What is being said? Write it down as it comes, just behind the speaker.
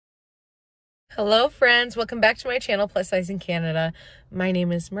Hello friends, welcome back to my channel, Plus Size in Canada. My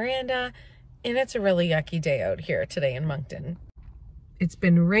name is Miranda, and it's a really yucky day out here today in Moncton. It's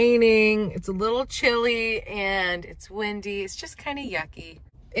been raining, it's a little chilly, and it's windy. It's just kind of yucky.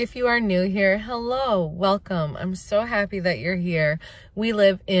 If you are new here, hello, welcome. I'm so happy that you're here. We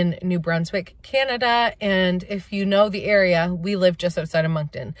live in New Brunswick, Canada, and if you know the area, we live just outside of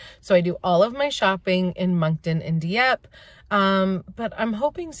Moncton. So I do all of my shopping in Moncton and Dieppe. But I'm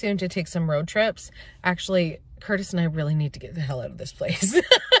hoping soon to take some road trips. Actually, Curtis and I really need to get the hell out of this place.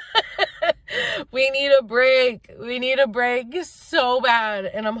 We need a break. We need a break so bad.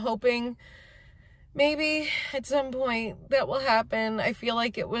 And I'm hoping maybe at some point that will happen. I feel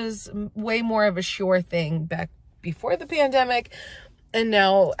like it was way more of a sure thing back before the pandemic. And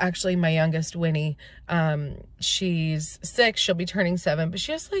now actually my youngest Winnie, she's 6, she'll be turning 7, but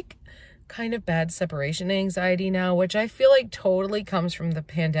she has like kind of bad separation anxiety now, which I feel like totally comes from the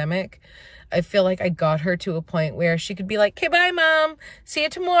pandemic. I feel like I got her to a point where she could be like, okay, bye mom, see you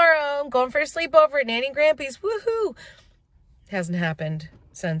tomorrow, I'm going for a sleepover at Nanny and Grampy's, woohoo. Hasn't happened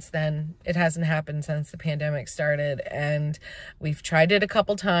since then. It hasn't happened since the pandemic started, and we've tried it a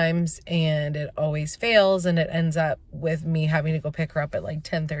couple times and it always fails, and it ends up with me having to go pick her up at like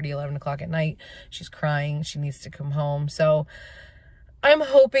 10:30, 11 o'clock at night. She's crying, she needs to come home. So I'm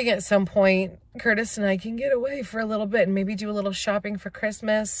hoping at some point Curtis and I can get away for a little bit and maybe do a little shopping for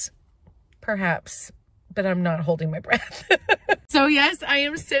Christmas, perhaps, but I'm not holding my breath. So yes, I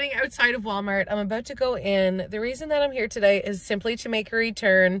am sitting outside of Walmart. I'm about to go in. The reason that I'm here today is simply to make a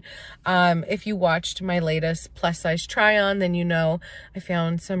return. If you watched my latest plus size try on, then you know I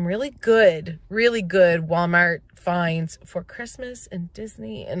found some really good Walmart finds for Christmas and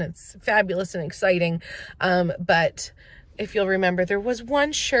Disney, and it's fabulous and exciting. But if you'll remember, there was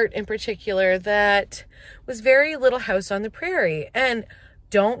one shirt in particular that was very Little House on the Prairie. And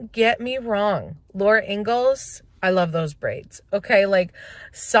don't get me wrong, Laura Ingalls, I love those braids. Okay, like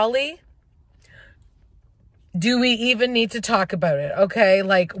Sully, do we even need to talk about it? Okay,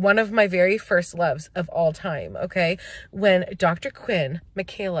 like one of my very first loves of all time. Okay, when Dr. Quinn,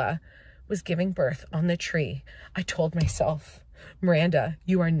 Michaela, was giving birth on the tree, I told myself, Miranda,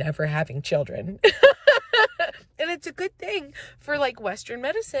 you are never having children. And it's a good thing for like Western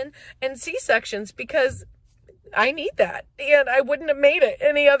medicine and C-sections, because I need that, and I wouldn't have made it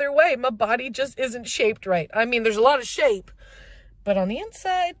any other way. My body just isn't shaped right. I mean, there's a lot of shape, but on the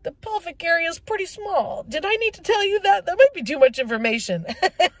inside, the pelvic area is pretty small. Did I need to tell you that? That might be too much information.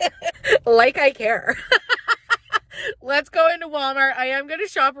 Like I care. Let's go into Walmart. I am going to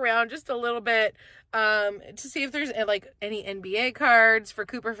shop around just a little bit to see if there's like any NBA cards for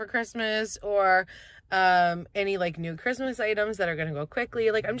Cooper for Christmas, or any like new Christmas items that are going to go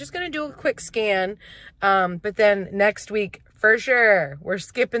quickly. Like I'm just going to do a quick scan. But then next week for sure, we're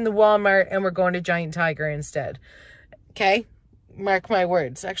skipping the Walmart and we're going to Giant Tiger instead. Okay. Mark my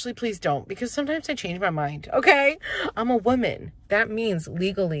words. Actually, please don't, because sometimes I change my mind. Okay. I'm a woman. That means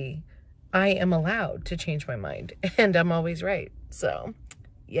legally I am allowed to change my mind, and I'm always right. So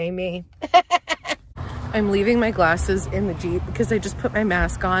yay me. I'm leaving my glasses in the Jeep because I just put my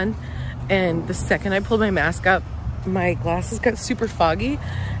mask on. And the second I pulled my mask up, my glasses got super foggy.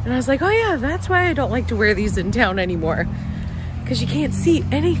 And I was like, oh yeah, that's why I don't like to wear these in town anymore. Because you can't see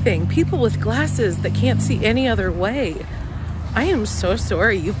anything. People with glasses that can't see any other way. I am so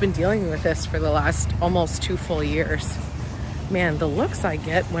sorry you've been dealing with this for the last almost 2 full years. Man, the looks I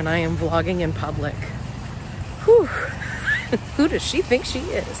get when I am vlogging in public. Whew. Who does she think she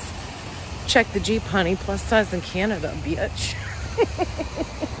is? Check the Jeep, honey. Plus size in Canada, bitch.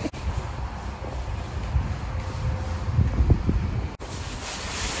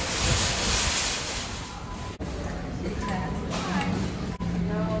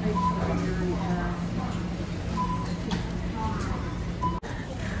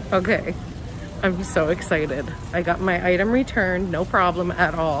 Okay, I'm so excited. I got my item returned, no problem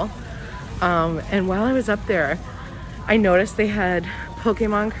at all. And while I was up there, I noticed they had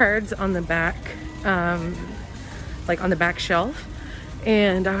Pokemon cards on the back, like on the back shelf.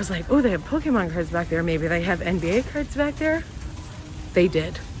 And I was like, oh, they have Pokemon cards back there. Maybe they have NBA cards back there. They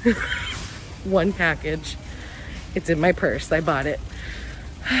did. One package. It's in my purse. I bought it.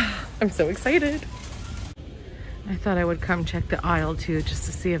 I'm so excited. I thought I would come check the aisle too, just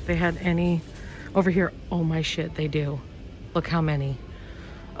to see if they had any over here. Oh my shit, they do. Look how many.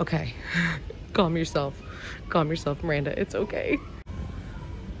 Okay. Calm yourself. Calm yourself, Miranda. It's okay.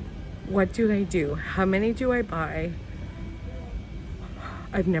 What do I do? How many do I buy?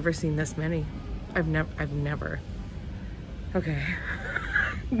 I've never seen this many. I've never. Okay.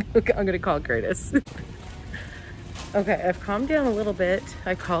 I'm gonna call Curtis. Okay, I've calmed down a little bit.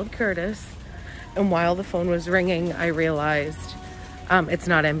 I called Curtis. And while the phone was ringing, I realized it's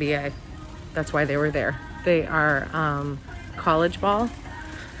not NBA. That's why they were there. They are college ball,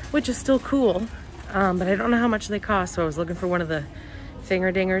 which is still cool, but I don't know how much they cost. So I was looking for one of the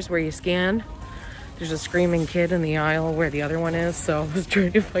finger dingers where you scan. There's a screaming kid in the aisle where the other one is, so I was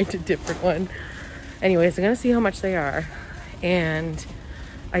trying to find a different one. Anyways, I'm gonna see how much they are, and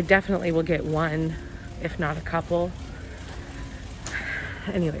I definitely will get one, if not a couple.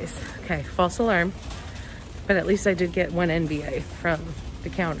 Anyways, okay, false alarm, but at least I did get one NBA from the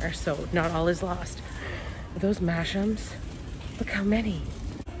counter, so not all is lost. Those Mash'ems, look how many.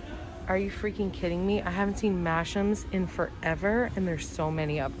 Are you freaking kidding me? I haven't seen Mash'ems in forever, and there's so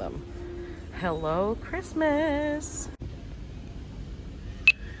many of them. Hello, Christmas.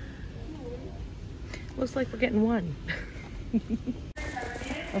 Looks like we're getting one.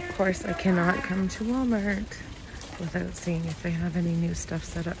 Of course, I cannot come to Walmart without seeing if they have any new stuff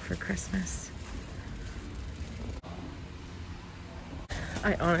set up for Christmas.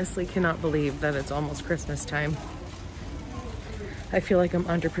 I honestly cannot believe that it's almost Christmas time. I feel like I'm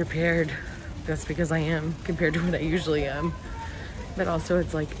underprepared. That's because I am compared to what I usually am. But also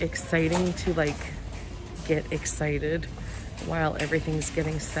it's like exciting to like get excited while everything's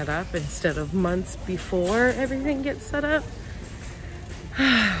getting set up instead of months before everything gets set up.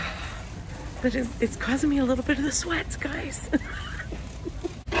 But it's causing me a little bit of the sweats, guys.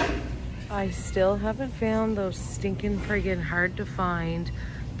 I still haven't found those stinking friggin' hard to find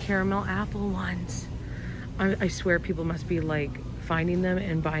caramel apple ones. I swear people must be like finding them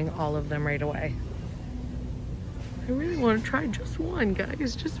and buying all of them right away. I really want to try just one,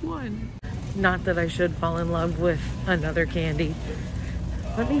 guys, just one. Not that I should fall in love with another candy.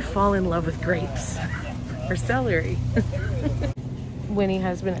 Let me fall in love with grapes or celery. Winnie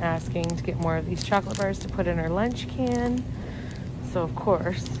has been asking to get more of these chocolate bars to put in her lunch can. So of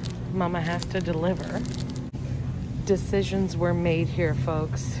course, Mama has to deliver. Decisions were made here,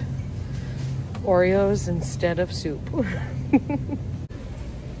 folks. Oreos instead of soup.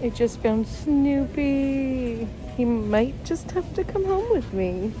 I just found Snoopy. He might just have to come home with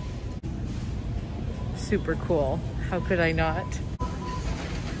me. Super cool. How could I not?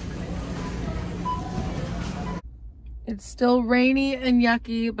 It's still rainy and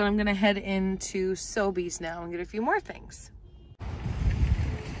yucky, but I'm gonna head into Sobeys now and get a few more things.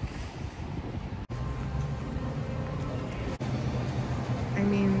 I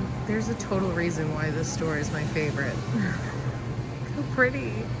mean, there's a total reason why this store is my favorite. How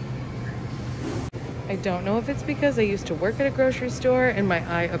pretty. I don't know if it's because I used to work at a grocery store and my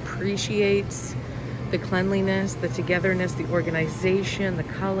eye appreciates the cleanliness, the togetherness, the organization, the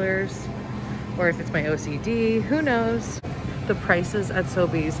colors, or if it's my OCD, who knows. The prices at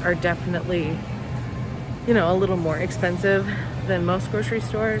Sobeys are definitely, you know, a little more expensive than most grocery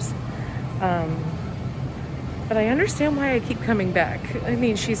stores. But I understand why I keep coming back. I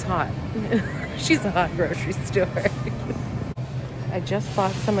mean, she's hot. She's a hot grocery store. I just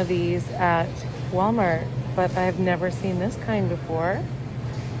bought some of these at Walmart, but I've never seen this kind before.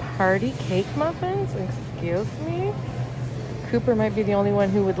 Party cake muffins? Excuse me? Cooper might be the only one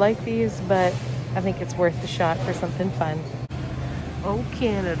who would like these, but I think it's worth the shot for something fun. Oh,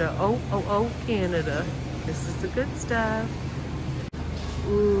 Canada. Oh, Canada. This is the good stuff.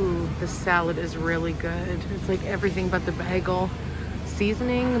 Ooh, the salad is really good. It's like everything but the bagel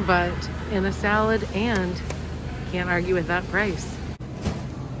seasoning, but in a salad, and can't argue with that price.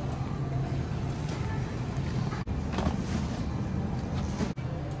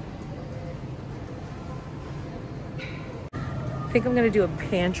 I think I'm gonna do a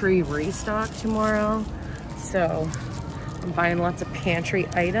pantry restock tomorrow. So I'm buying lots of pantry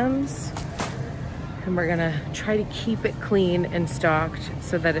items, and we're gonna try to keep it clean and stocked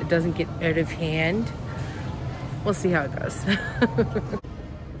so that it doesn't get out of hand. We'll see how it goes.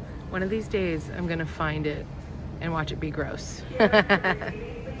 One of these days I'm gonna find it and watch it be gross.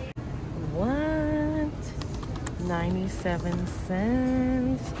 What? 97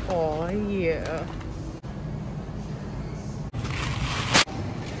 cents? Oh yeah.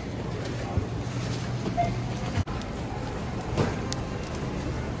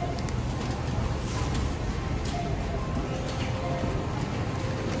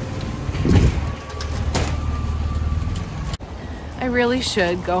 I really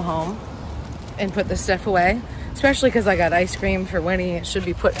should go home and put this stuff away, especially because I got ice cream for Winnie. It should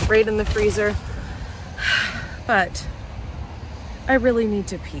be put right in the freezer. But I really need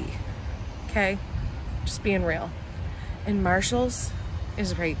to pee, okay? Just being real. And Marshall's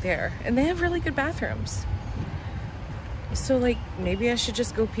is right there, and they have really good bathrooms. So like, maybe I should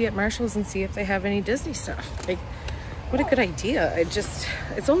just go pee at Marshall's and see if they have any Disney stuff. Like, What a good idea.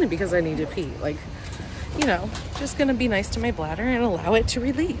 It's only because I need to pee. Like, you know, just gonna be nice to my bladder and allow it to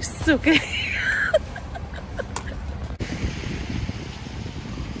release, okay?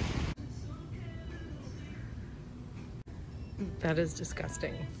 That is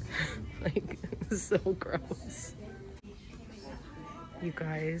disgusting. Like, so gross. You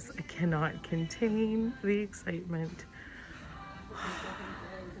guys, I cannot contain the excitement.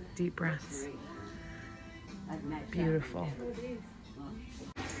 Deep breaths. Beautiful.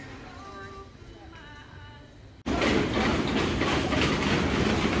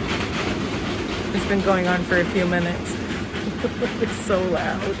 It's been going on for a few minutes. It's so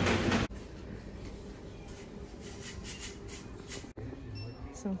loud.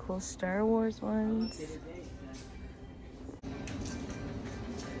 Some cool Star Wars ones.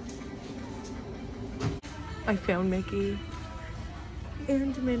 I found Mickey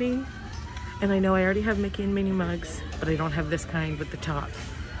and Minnie. And I know I already have Mickey and Minnie mugs, but I don't have this kind with the top.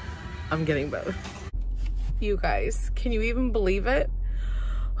 I'm getting both. You guys, can you even believe it?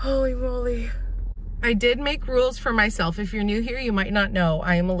 Holy moly. I did make rules for myself. If you're new here, you might not know.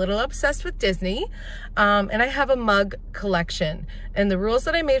 I am a little obsessed with Disney, and I have a mug collection. And the rules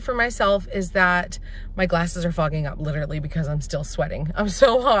that I made for myself is that my glasses are fogging up literally because I'm still sweating. I'm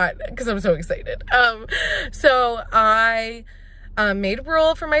so hot because I'm so excited. So I made a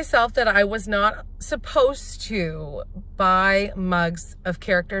rule for myself that I was not supposed to buy mugs of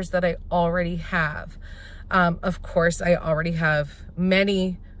characters that I already have. Of course, I already have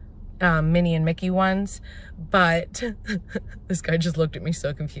many Minnie and Mickey ones, but this guy just looked at me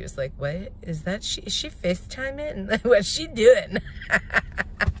so confused, like, what is that? Is she FaceTiming? What's she doing?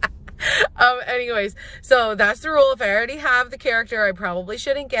 Anyways, so that's the rule. If I already have the character, I probably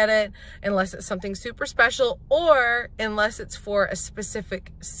shouldn't get it unless it's something super special or unless it's for a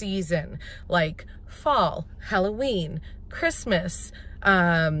specific season, like fall, Halloween, Christmas,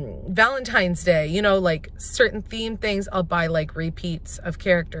 Valentine's Day, you know, like certain theme things. I'll buy like repeats of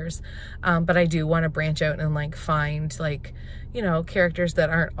characters, but I do want to branch out and like find like, you know, characters that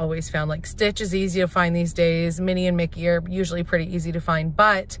aren't always found. Like Stitch is easy to find these days. Minnie and Mickey are usually pretty easy to find,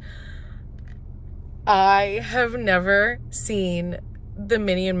 but I have never seen the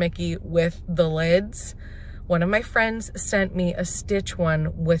Minnie and Mickey with the lids. One of my friends sent me a Stitch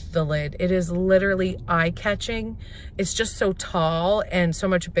one with the lid. It is literally eye-catching. It's just so tall and so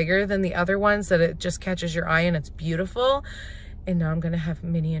much bigger than the other ones that it just catches your eye and it's beautiful. And now I'm gonna have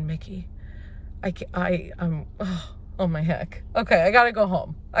Minnie and Mickey. Oh my heck. Okay, I gotta go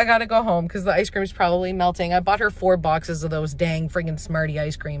home. I gotta go home because the ice cream's probably melting. I bought her 4 boxes of those dang friggin' Smartie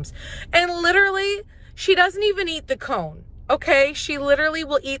ice creams. And literally, she doesn't even eat the cone. Okay, she literally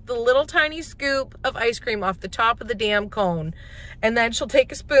will eat the little tiny scoop of ice cream off the top of the damn cone. And then she'll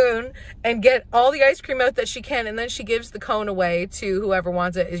take a spoon and get all the ice cream out that she can. And then she gives the cone away to whoever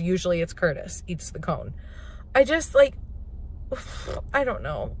wants it. Usually it's Curtis eats the cone. I just like, I don't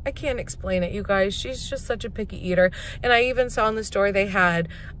know. I can't explain it, you guys. She's just such a picky eater. And I even saw in the store they had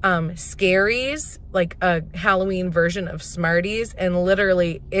Scaries, like a Halloween version of Smarties. And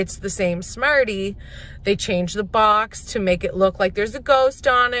literally it's the same Smartie. They changed the box to make it look like there's a ghost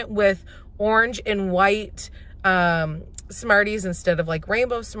on it with orange and white Smarties instead of like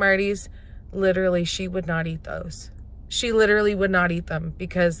rainbow Smarties. Literally, she would not eat those. She literally would not eat them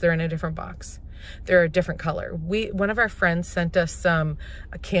because they're in a different box. They're a different color. One of our friends sent us some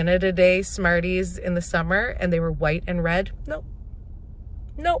Canada Day Smarties in the summer and they were white and red.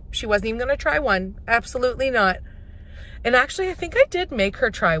 Nope, she wasn't even gonna try one. Absolutely not. And actually, I think I did make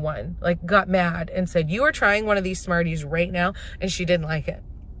her try one, like got mad and said, you are trying one of these Smarties right now. And she didn't like it,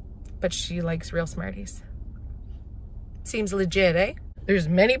 but she likes real Smarties. Seems legit, eh? There's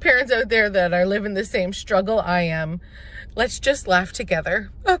many parents out there that are living the same struggle I am. Let's just laugh together,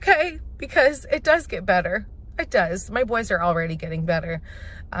 okay? Because it does get better. It does. My boys are already getting better.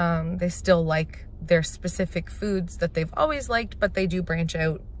 They still like their specific foods that they've always liked, but they do branch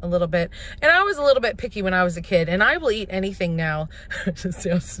out a little bit. And I was a little bit picky when I was a kid, and I will eat anything now. Just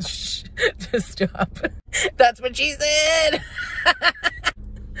stop. That's what she said.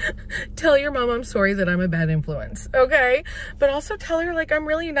 Tell your mom I'm sorry that I'm a bad influence, okay? But also tell her like I'm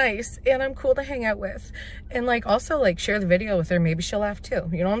really nice and I'm cool to hang out with. And like also like share the video with her. Maybe she'll laugh too.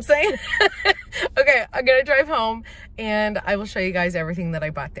 You know what I'm saying? Okay, I'm gonna drive home and I will show you guys everything that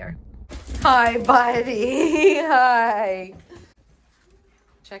I bought there. Hi, buddy. Hi.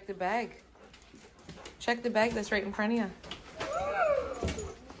 Check the bag. Check the bag that's right in front of you.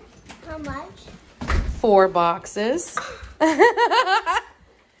 How much? 4 boxes.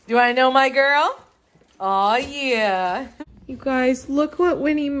 Do I know my girl? Oh yeah. You guys, look what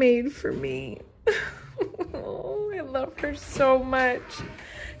Winnie made for me. Oh, I have love her so much.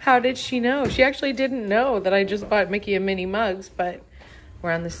 How did she know? She actually didn't know that I just bought Mickey and Minnie mugs, but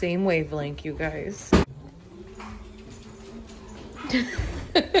we're on the same wavelength, you guys.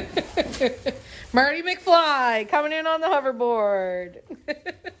 Marty McFly coming in on the hoverboard.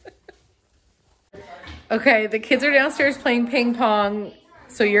 Okay, the kids are downstairs playing ping pong,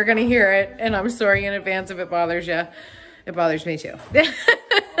 so you're gonna hear it, and I'm sorry in advance if it bothers you. It bothers me too.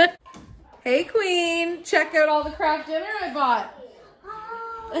 Hey Queen, check out all the craft dinner I bought.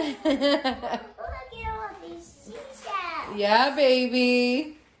 Oh, look at all these seashells. Yeah,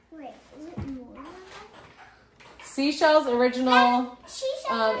 baby. Wait, is it more? Seashells, original,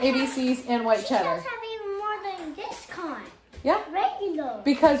 Seashells ABCs, and white cheddar. Seashells have even more than this kind. Yeah. Regular.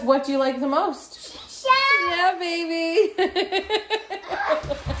 Because what do you like the most? Seashells. Yeah, baby.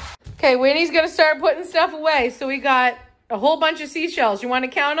 Okay, Winnie's gonna start putting stuff away. So we got a whole bunch of seashells. You want to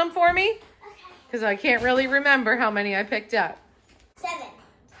count them for me? Okay. Because I can't really remember how many I picked up. 7.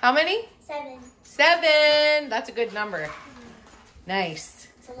 How many? 7. 7. That's a good number. Nice.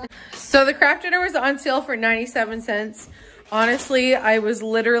 So the craft dinner was on sale for 97 cents. Honestly, I was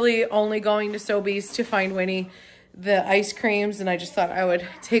literally only going to Sobeys to find Winnie the ice creams, and I just thought I would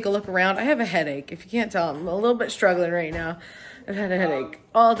take a look around. I have a headache. If you can't tell, I'm a little bit struggling right now. I've had a headache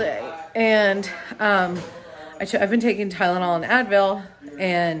all day, and I've been taking Tylenol and Advil,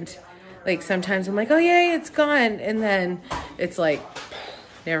 and like sometimes I'm like, oh yay, it's gone, and then it's like,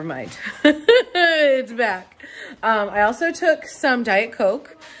 never mind. It's back. I also took some Diet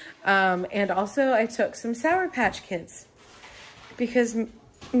Coke, and also I took some Sour Patch Kids because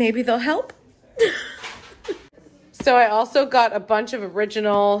maybe they'll help. So I also got a bunch of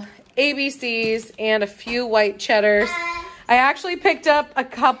original ABCs and a few white cheddars. I actually picked up a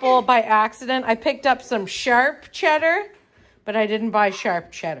couple by accident. I picked up some sharp cheddar, but I didn't buy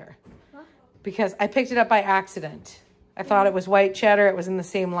sharp cheddar because I picked it up by accident. I thought it was white cheddar. It was in the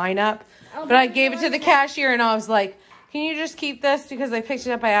same lineup, but I gave it to the cashier and I was like, can you just keep this because I picked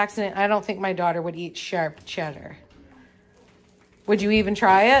it up by accident. I don't think my daughter would eat sharp cheddar. Would you even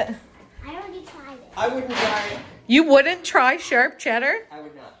try it? I already tried it. I wouldn't try it. You wouldn't try sharp cheddar? I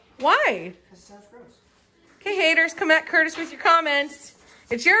would not. Why? Because it sounds gross. Okay, haters, come at Curtis with your comments.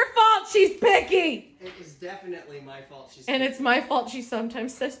 It's your fault she's picky. It is definitely my fault. She's And it's my fault she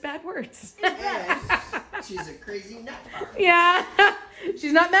sometimes says bad words. and she's a crazy nut bar. Yeah,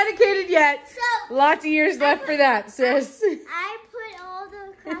 she's not medicated yet. So, Lots of years left for that, sis. I put all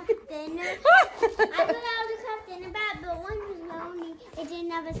the craft dinner. I put all the craft dinner back, but one was lonely. It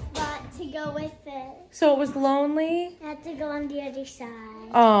didn't have a spot to go with it. So it was lonely? I had to go on the other side.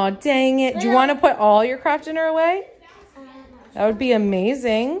 Oh, dang it. Do you want to put all your craft dinner away? That would be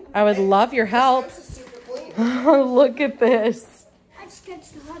amazing. I would love your help. Look at this. I just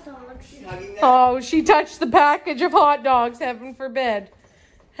touched the hot dogs. Oh, she touched the package of hot dogs. Heaven forbid.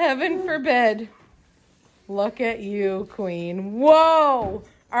 Heaven forbid. Look at you, Queen. Whoa.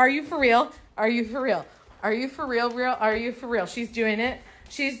 Are you for real? Are you for real? Are you for real? Are you for real? She's doing it.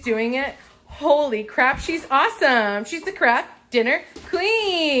 She's doing it. Holy crap. She's awesome. She's the craft dinner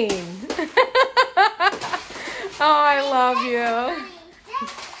queen. Oh, I love you.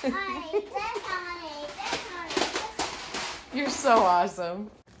 You're so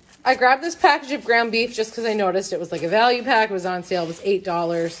awesome. I grabbed this package of ground beef just because I noticed it was like a value pack. It was on sale. It was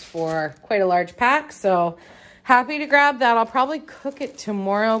 $8 for quite a large pack. So happy to grab that. I'll probably cook it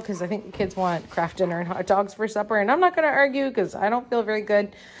tomorrow because I think the kids want craft dinner and hot dogs for supper. And I'm not going to argue because I don't feel very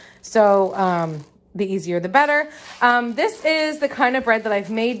good. So the easier the better. This is the kind of bread that I've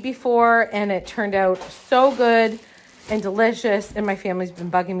made before and it turned out so good and delicious, and my family's been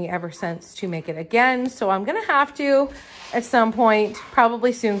bugging me ever since to make it again. So I'm gonna have to at some point,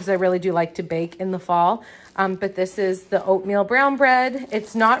 probably soon, because I really do like to bake in the fall. But this is the oatmeal brown bread.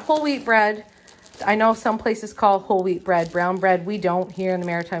 It's not whole wheat bread. I know some places call whole wheat bread brown bread. We don't. Here in the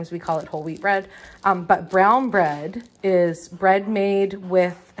Maritimes, we call it whole wheat bread. But brown bread is bread made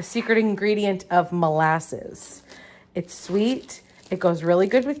with a secret ingredient of molasses. It's sweet. It goes really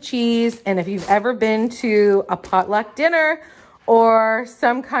good with cheese. And if you've ever been to a potluck dinner or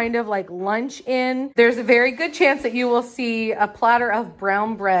some kind of like lunch-in, there's a very good chance that you will see a platter of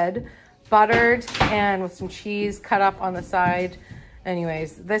brown bread, buttered and with some cheese cut up on the side.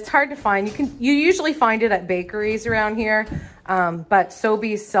 Anyways, that's hard to find. You usually find it at bakeries around here, but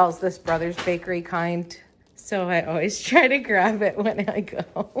Sobeys sells this Brothers Bakery kind. So I always try to grab it when I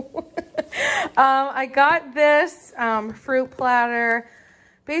go. I got this fruit platter.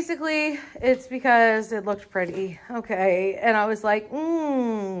 Basically, it's because it looked pretty. Okay. And I was like,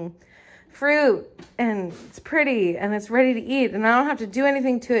 fruit. And it's pretty. And it's ready to eat. And I don't have to do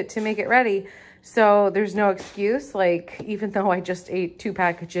anything to it to make it ready. So there's no excuse, like, even though I just ate 2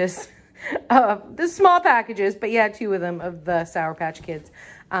 packages of the small packages, but yeah, 2 of them of the Sour Patch Kids.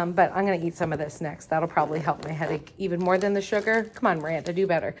 But I'm going to eat some of this next. That'll probably help my headache even more than the sugar. Come on, Miranda, do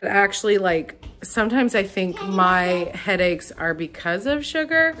better. Actually, like, sometimes I think my headaches are because of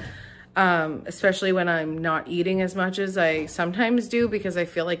sugar, especially when I'm not eating as much as I sometimes do, because I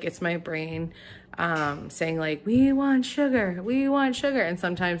feel like it's my brain saying like, we want sugar, we want sugar. And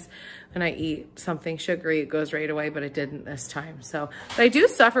sometimes when I eat something sugary, it goes right away, but it didn't this time. So, but I do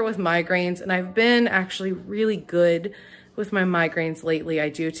suffer with migraines, and I've been actually really good with my migraines lately. I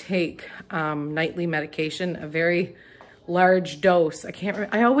do take nightly medication, a very large dose.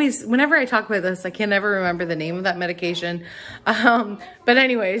 I always, whenever I talk about this, I can never remember the name of that medication. But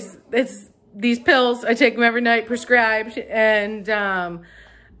anyways, it's these pills. I take them every night, prescribed, and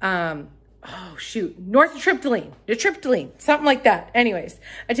oh shoot, nortriptyline, something like that. Anyways,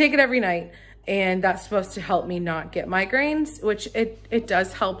 I take it every night, and that's supposed to help me not get migraines, which it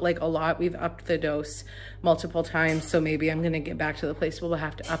does help like a lot. We've upped the dose multiple times, so maybe I'm gonna get back to the place where we'll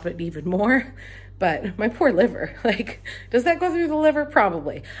have to up it even more. But my poor liver, like, does that go through the liver?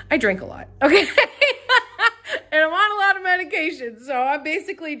 Probably. I drink a lot, okay? And I'm on a lot of medication, so I'm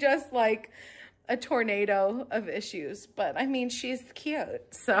basically just like a tornado of issues. But I mean, she's cute,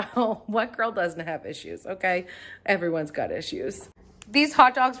 so what girl doesn't have issues, okay? Everyone's got issues. These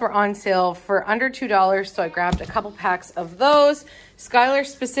hot dogs were on sale for under $2, so I grabbed a couple packs of those. Skylar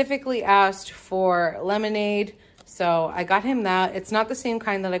specifically asked for lemonade, so I got him that. It's not the same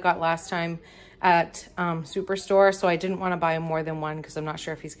kind that I got last time at Superstore, so I didn't want to buy him more than one because I'm not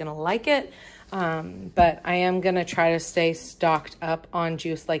sure if he's going to like it. But I am going to try to stay stocked up on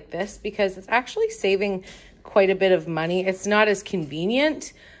juice like this because it's actually saving quite a bit of money. It's not as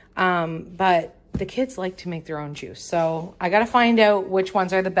convenient, but the kids like to make their own juice. So I got to find out which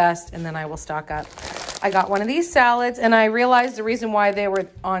ones are the best, and then I will stock up. I got one of these salads, and I realized the reason why they were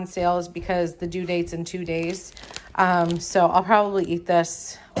on sale is because the due date's in 2 days. So I'll probably eat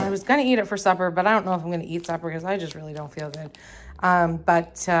this. I was going to eat it for supper, but I don't know if I'm going to eat supper because I just really don't feel good. I don't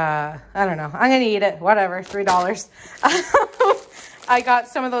know. I'm going to eat it. Whatever. $3. I got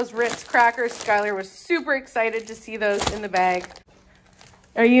some of those Ritz crackers. Skylar was super excited to see those in the bag.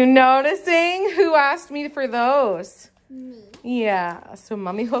 Are you noticing who asked me for those? Me. Yeah. So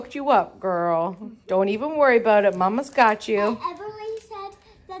mommy hooked you up, girl. Don't even worry about it. Mama's got you. Everybody said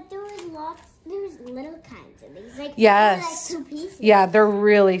that there was little kinds of these. Like, yes. Like 2 pieces. Yeah, they're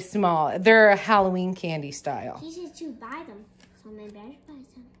really small. They're a Halloween candy style. She said to buy them, so maybe I should buy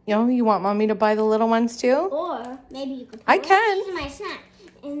some. You know, you want mommy to buy the little ones too? Or maybe you could. I can. These are my snack,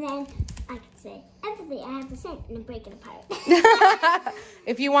 and then I could say everything I have to say and then break it apart.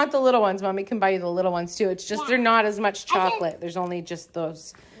 If you want the little ones, mommy can buy you the little ones too. It's just they're not as much chocolate. There's only just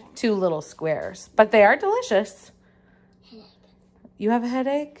those 2 little squares, but they are delicious. Headache. You have a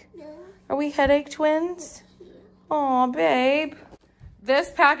headache? No. Are we headache twins? Aw, babe.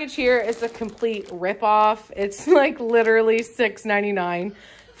 This package here is a complete rip-off. It's like literally $6.99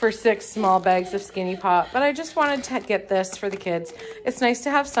 for 6 small bags of Skinny Pop. But I just wanted to get this for the kids. It's nice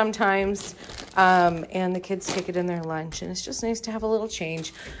to have sometimes, and the kids take it in their lunch. And it's just nice to have a little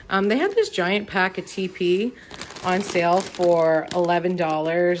change. They had this giant pack of TP on sale for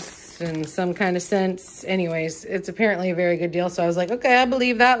 $11 and some kind of cents. Anyways, it's apparently a very good deal. So I was like, okay, I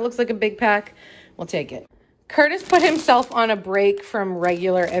believe that. Looks like a big pack. We'll take it. Curtis put himself on a break from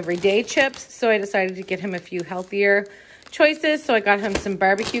regular everyday chips, so I decided to get him a few healthier choices. So I got him some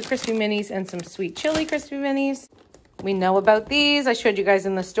barbecue crispy minis and some sweet chili crispy minis. We know about these. I showed you guys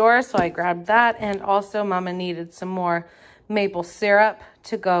in the store, so I grabbed that. And also Mama needed some more maple syrup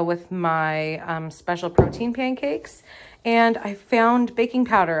to go with my special protein pancakes. And I found baking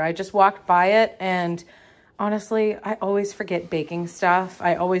powder. I just walked by it, and honestly, I always forget baking stuff.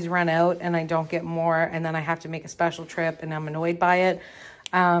 I always run out and I don't get more, and then I have to make a special trip and I'm annoyed by it.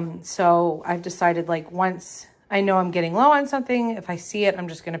 So I've decided, like, once I know I'm getting low on something, if I see it, I'm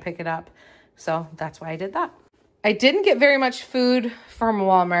just going to pick it up. So that's why I did that. I didn't get very much food from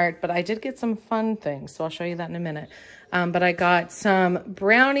Walmart, but I did get some fun things. So I'll show you that in a minute. But I got some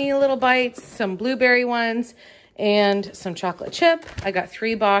brownie little bites, some blueberry ones, and some chocolate chip. I got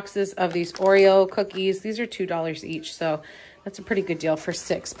 3 boxes of these Oreo cookies. These are $2 each, so that's a pretty good deal for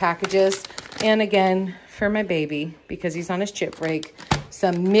 6 packages. And again, for my baby, because he's on his chip break,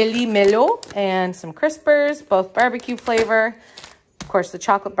 some Milli Milo and some Crispers, both barbecue flavor. Of course, the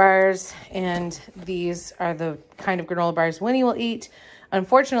chocolate bars, and these are the kind of granola bars Winnie will eat.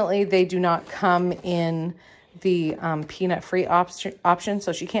 Unfortunately, they do not come in the peanut-free option,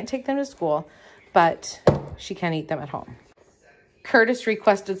 so she can't take them to school, but she can eat them at home. Curtis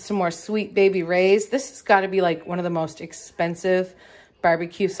requested some more Sweet Baby Ray's. This has got to be like one of the most expensive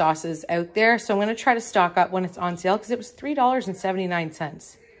barbecue sauces out there. So I'm going to try to stock up when it's on sale because it was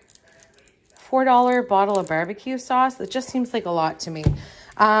 $3.79. $4 bottle of barbecue sauce. That just seems like a lot to me.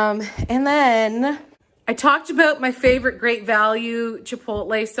 And then I talked about my favorite Great Value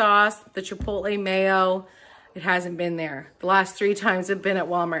Chipotle sauce, the Chipotle mayo. It hasn't been there. The last 3 times I've been at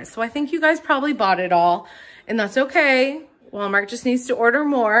Walmart. So I think you guys probably bought it all, and that's okay. Walmart just needs to order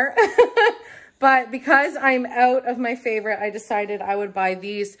more. But because I'm out of my favorite, I decided I would buy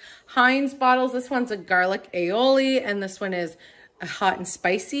these Heinz bottles. This one's a garlic aioli, and this one is a hot and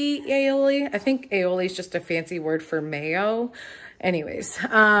spicy aioli. I think aioli is just a fancy word for mayo. Anyways,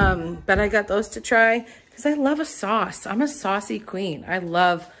 but I got those to try because I love a sauce. I'm a saucy queen. I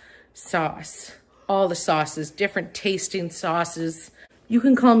love sauce. All the sauces, different tasting sauces. You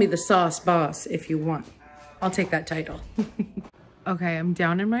can call me the sauce boss if you want. I'll take that title. Okay, I'm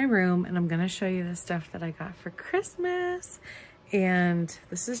down in my room and I'm gonna show you the stuff that I got for Christmas. And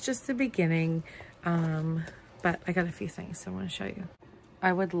this is just the beginning, but I got a few things so I wanna show you.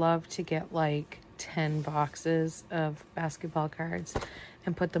 I would love to get like 10 boxes of basketball cards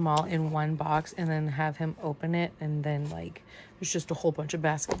and put them all in one box and then have him open it, and then like there's just a whole bunch of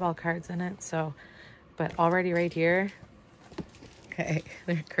basketball cards in it. So, but already right here, okay,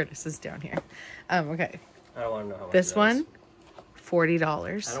 there Curtis is down here. Okay. I don't want to know how much this one,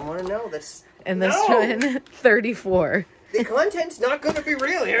 $40. I don't want to know this. And this one, $34. The content's not going to be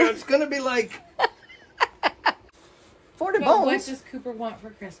real here. It's going to be like 40 bones. What does Cooper want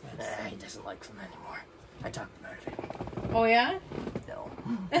for Christmas? He doesn't like them anymore. I talked about it. Oh yeah? No.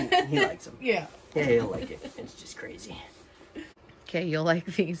 He likes them. Yeah. Yeah, he'll like it. It's just crazy. Okay, you'll like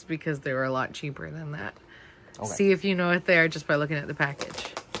these because they were a lot cheaper than that. Okay. See if you know what they are just by looking at the package.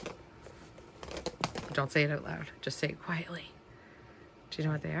 Don't say it out loud. Just say it quietly. Do you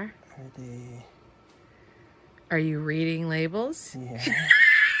know what they are? Are they... Are you reading labels? Yeah.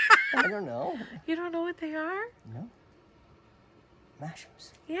 I don't know. You don't know what they are? No.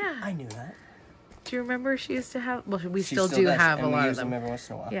 Mashups. Yeah. I knew that. Do you remember she used to have... Well, we She still do does, have a and we lot use of them. every once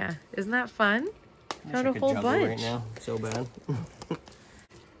in a while. Yeah. Isn't that fun? I Found a could whole juggle bunch. right now. So bad.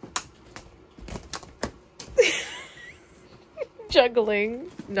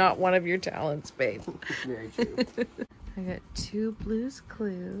 Juggling, not one of your talents, babe. Very true. I got 2 Blue's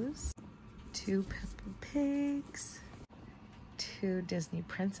Clues, 2 Peppa Pigs, 2 Disney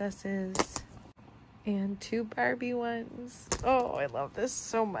princesses, and 2 Barbie ones. Oh, I love this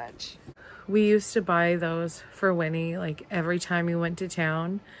so much. We used to buy those for Winnie, like every time we went to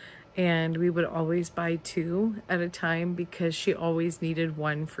town, and we would always buy 2 at a time because she always needed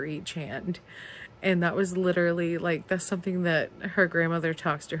 1 for each hand. And that was literally like, that's something that her grandmother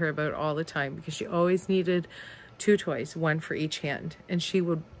talks to her about all the time because she always needed 2 toys, 1 for each hand. And she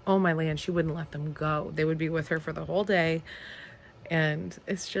would, oh my land, she wouldn't let them go. They would be with her for the whole day. And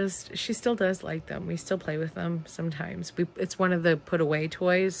it's just, she still does like them. We still play with them sometimes. It's one of the put away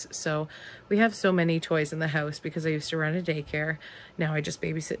toys. So we have so many toys in the house because I used to run a daycare. Now I just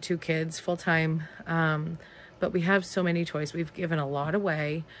babysit 2 kids full time. But we have so many toys. We've given a lot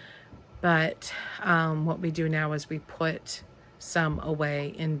away. But what we do now is we put some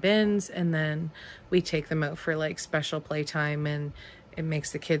away in bins and then we take them out for like special playtime, and it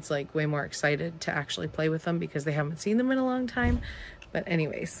makes the kids like way more excited to actually play with them because they haven't seen them in a long time. But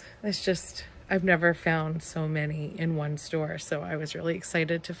anyways, it's just, I've never found so many in one store. So I was really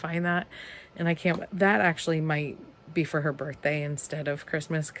excited to find that. And I can't, that actually might be for her birthday instead of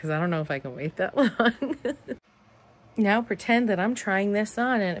Christmas because I don't know if I can wait that long. Now pretend that I'm trying this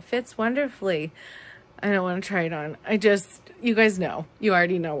on and it fits wonderfully. I don't want to try it on. You guys know. You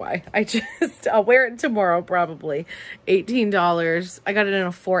already know why. I'll wear it tomorrow probably. $18. I got it in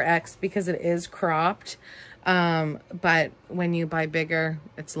a 4X because it is cropped. But when you buy bigger,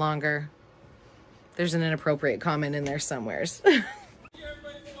 it's longer. There's an inappropriate comment in there somewheres.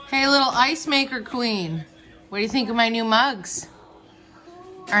 Hey, little ice maker queen. What do you think of my new mugs?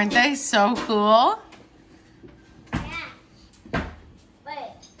 Aren't they so cool?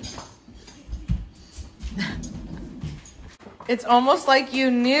 It's almost like you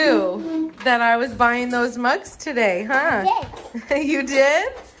knew that I was buying those mugs today, huh? I did. You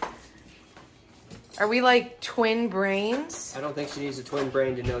did? Are we like twin brains? I don't think she needs a twin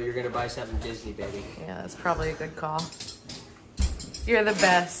brain to know you're going to buy something Disney, baby. Yeah, that's probably a good call. You're the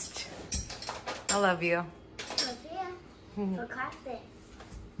best. I love you. For cockpit.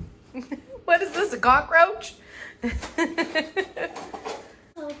 What is this, a cockroach?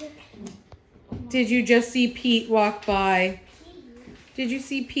 Did you just see Pete walk by? Did you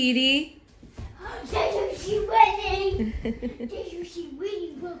see Petey? Did you see Winnie? Did you see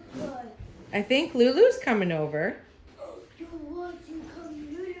Winnie look good? I think Lulu's coming over. You want to come,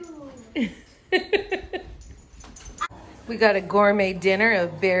 Lulu? We got a gourmet dinner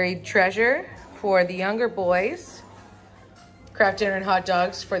of buried treasure for the younger boys. Craft dinner and hot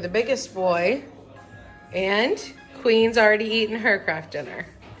dogs for the biggest boy. And Queen's already eaten her craft dinner.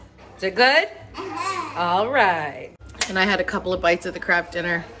 Is it good? All right. And I had a couple of bites of the craft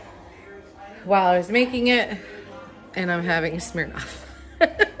dinner while I was making it, and I'm having a Smirnoff.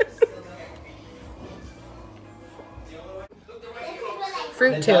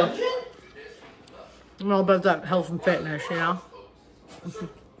 Fruit too. I'm all about that health and fitness, you know?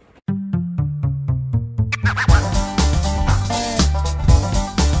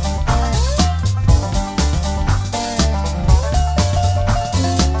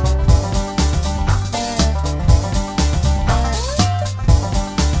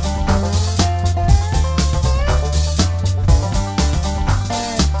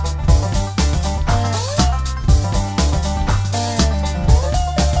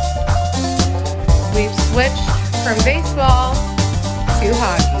 Switched from baseball to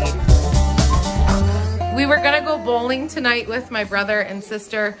hockey. We were gonna go bowling tonight with my brother and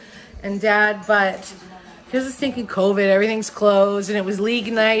sister and dad, but because of stinking COVID, everything's closed, and it was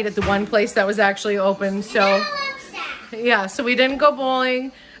league night at the one place that was actually open. So yeah, so we didn't go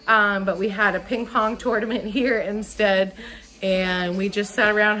bowling, but we had a ping pong tournament here instead, and we just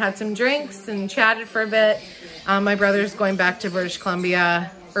sat around, had some drinks, and chatted for a bit. My brother's going back to British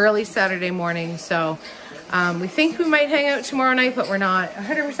Columbia early Saturday morning, so we think we might hang out tomorrow night, but we're not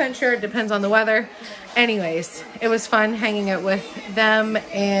 100% sure. It depends on the weather. Anyways, it was fun hanging out with them,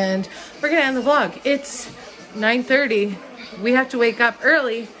 and we're gonna end the vlog. It's 9:30. We have to wake up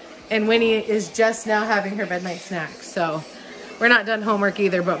early, and Winnie is just now having her midnight snack. So we're not done homework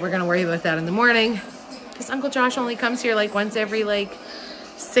either, but we're gonna worry about that in the morning, because Uncle Josh only comes here like once every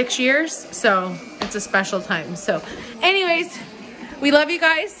 6 years, so it's a special time. So anyways, we love you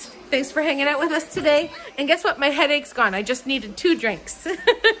guys. Thanks for hanging out with us today. And guess what? My headache's gone. I just needed 2 drinks.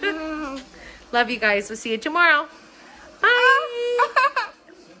 Love you guys. We'll see you tomorrow.